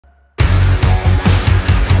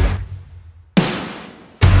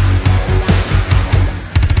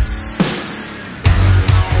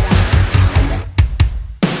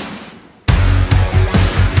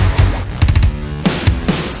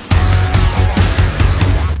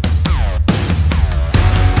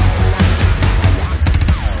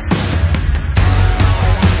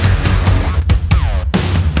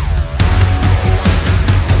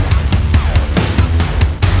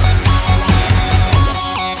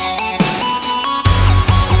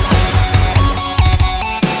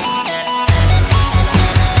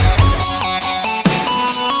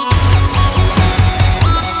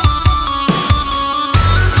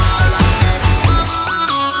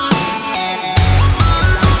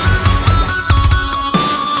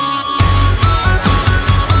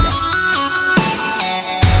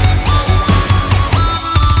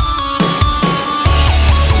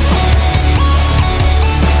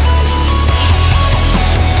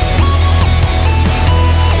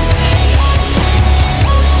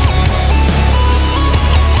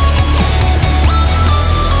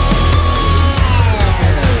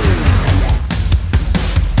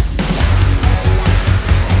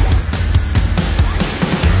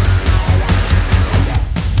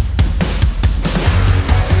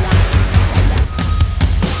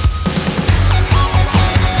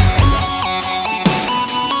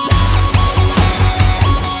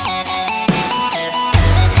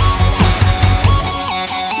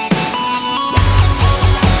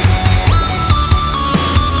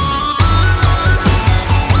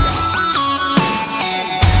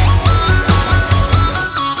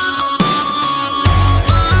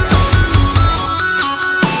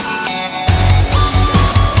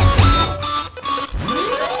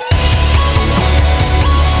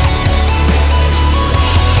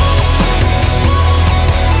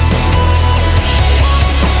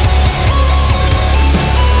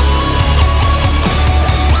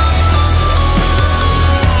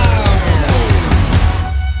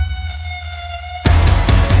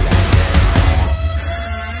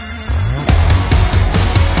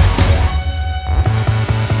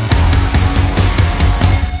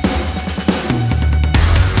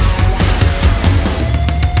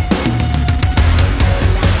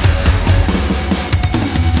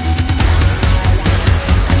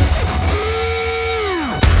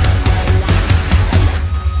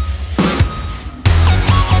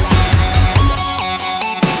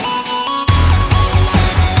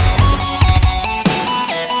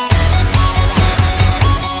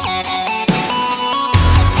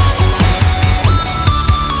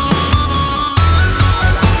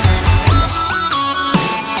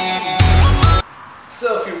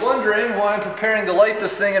preparing to light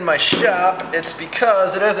this thing in my shop, it's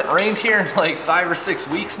because it hasn't rained here in like 5 or 6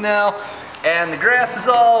 weeks now, and the grass is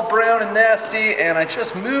all brown and nasty, and I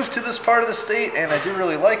just moved to this part of the state and I do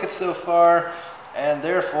really like it so far, and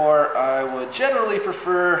therefore I would generally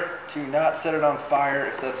prefer to not set it on fire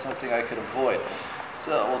if that's something I could avoid.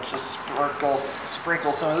 So we'll just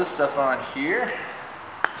sprinkle some of this stuff on here,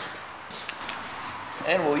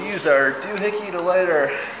 and we'll use our doohickey to light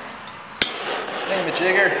our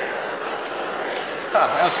thingamajigger. Huh,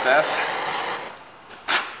 that was fast.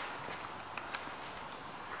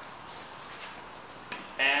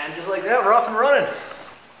 And just like that, we're off and running.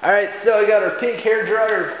 Alright, so I got our pink hair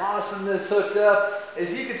dryer awesomeness hooked up.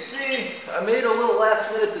 As you can see, I made a little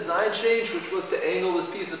last minute design change, which was to angle this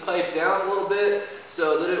piece of pipe down a little bit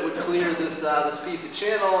so that it would clear this piece of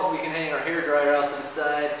channel, and we can hang our hair dryer out to the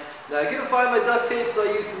side. Now I couldn't find my duct tape, so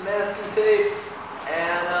I used some masking tape,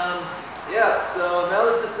 and yeah, so now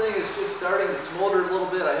that this thing is just starting to smolder a little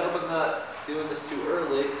bit, I hope I'm not doing this too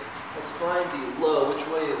early. Let's find the low. Which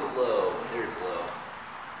way is low? There's low.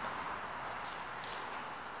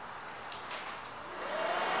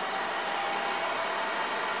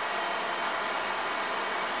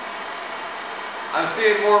 I'm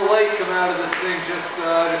seeing more light come out of this thing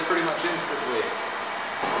just pretty much instantly.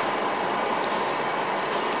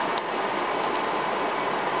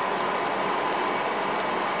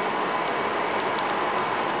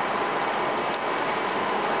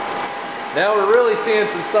 Now we're really seeing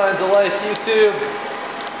some signs of life. YouTube,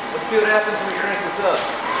 let's see what happens when we crank this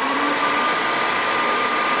up.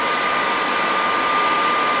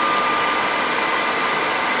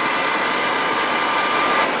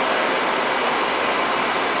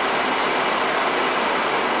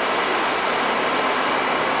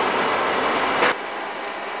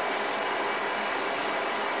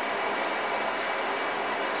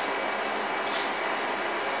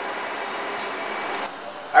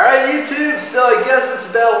 Alright YouTube, so I guess this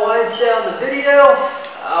about winds down the video.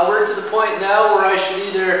 We're to the point now where I should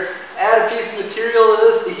either add a piece of material to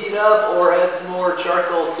this to heat up or add some more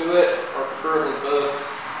charcoal to it, or preferably both.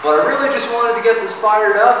 But I really just wanted to get this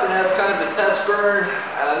fired up and have kind of a test burn.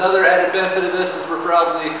 Another added benefit of this is we're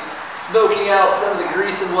probably smoking out some of the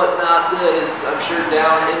grease and whatnot that is, I'm sure,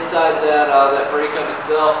 down inside that breakup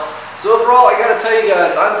itself. So overall, I gotta tell you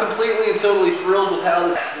guys, I'm completely and totally thrilled with how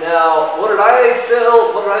this... Now, what did I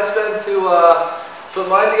build? What did I spend to put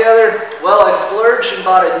mine together? Well, I splurged and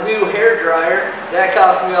bought a new hair dryer. That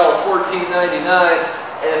cost me all $14.99.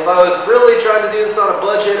 And if I was really trying to do this on a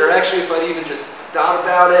budget, or actually if I'd even just thought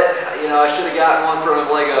about it, you know, I should have gotten one from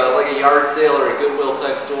like a yard sale or a Goodwill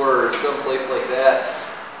type store or someplace like that.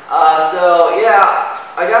 So yeah,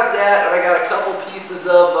 I got that, and I got a couple pieces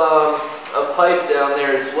of pipe down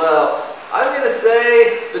there as well. I'm gonna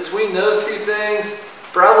say between those two things,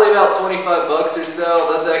 probably about 25 bucks or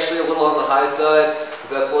so. That's actually a little on the high side, because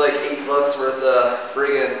that's like 8 bucks worth of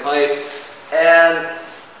friggin' pipe. And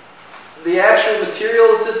the actual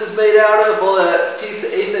material that this is made out of, well, that piece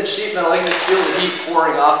of 1/8" sheet metal, I can just feel the heat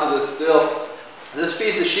pouring off of this still. This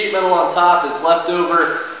piece of sheet metal on top is left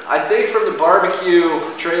over, I think, from the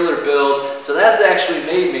barbecue trailer build, so that's actually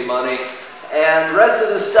made me money. And the rest of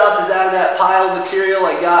the stuff is out of that pile of material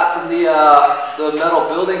I got from the metal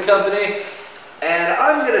building company. And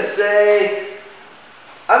I'm gonna say,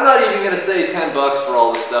 I'm not even gonna say 10 bucks for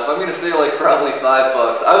all this stuff. I'm gonna say like probably 5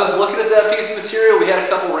 bucks. I was looking at that piece of material. We had a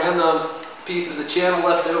couple random pieces of channel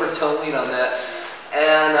left over. Don't lean on that.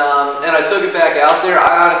 And I took it back out there.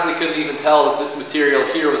 I honestly couldn't even tell if this material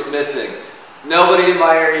here was missing. Nobody in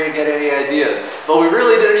my area get any ideas, but we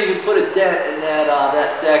really didn't even put a dent in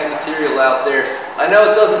that stack of material out there. I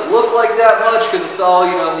know it doesn't look like that much because it's all,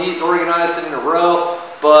 you know, neat and organized and in a row,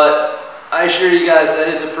 but I assure you guys that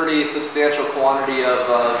is a pretty substantial quantity of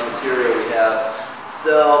material we have.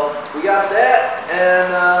 So we got that,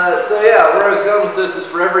 and so yeah, where I was going with this is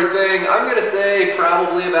for everything, I'm gonna say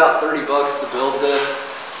probably about 30 bucks to build this.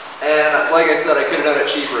 And like I said, I could have done it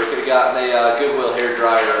cheaper. I could have gotten a Goodwill hair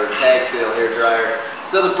dryer or a tag sale hair dryer.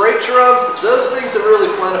 So the brake drums, those things are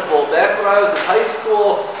really plentiful. Back when I was in high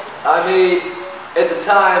school, I made, at the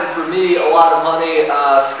time, for me, a lot of money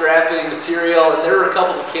scrapping material. And there were a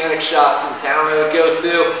couple mechanic shops in town I would go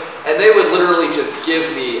to, and they would literally just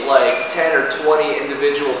give me like 10 or 20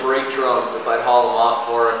 individual brake drums if I'd haul them off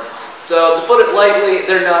for them. So to put it lightly,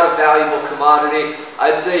 they're not a valuable commodity.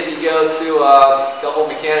 I'd say if you go to a couple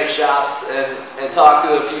mechanic shops and talk to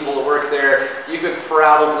the people that work there, you could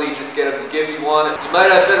probably just get them to give you one. You might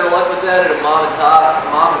have better luck with that at a mom and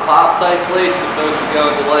pop type place, as opposed to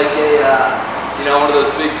going to like a, you know, one of those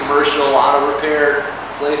big commercial auto repair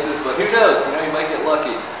places. But who knows? You know, you might get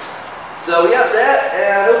lucky. So we got that,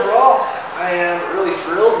 and overall, I am really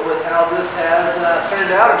thrilled with how this has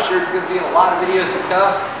turned out. I'm sure it's going to be in a lot of videos to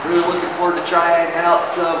come. Really looking forward to trying out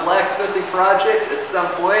some blacksmithing projects at some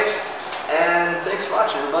point. And thanks for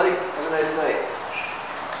watching, everybody. Have a nice night.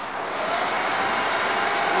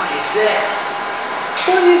 What is that?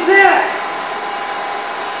 What is that?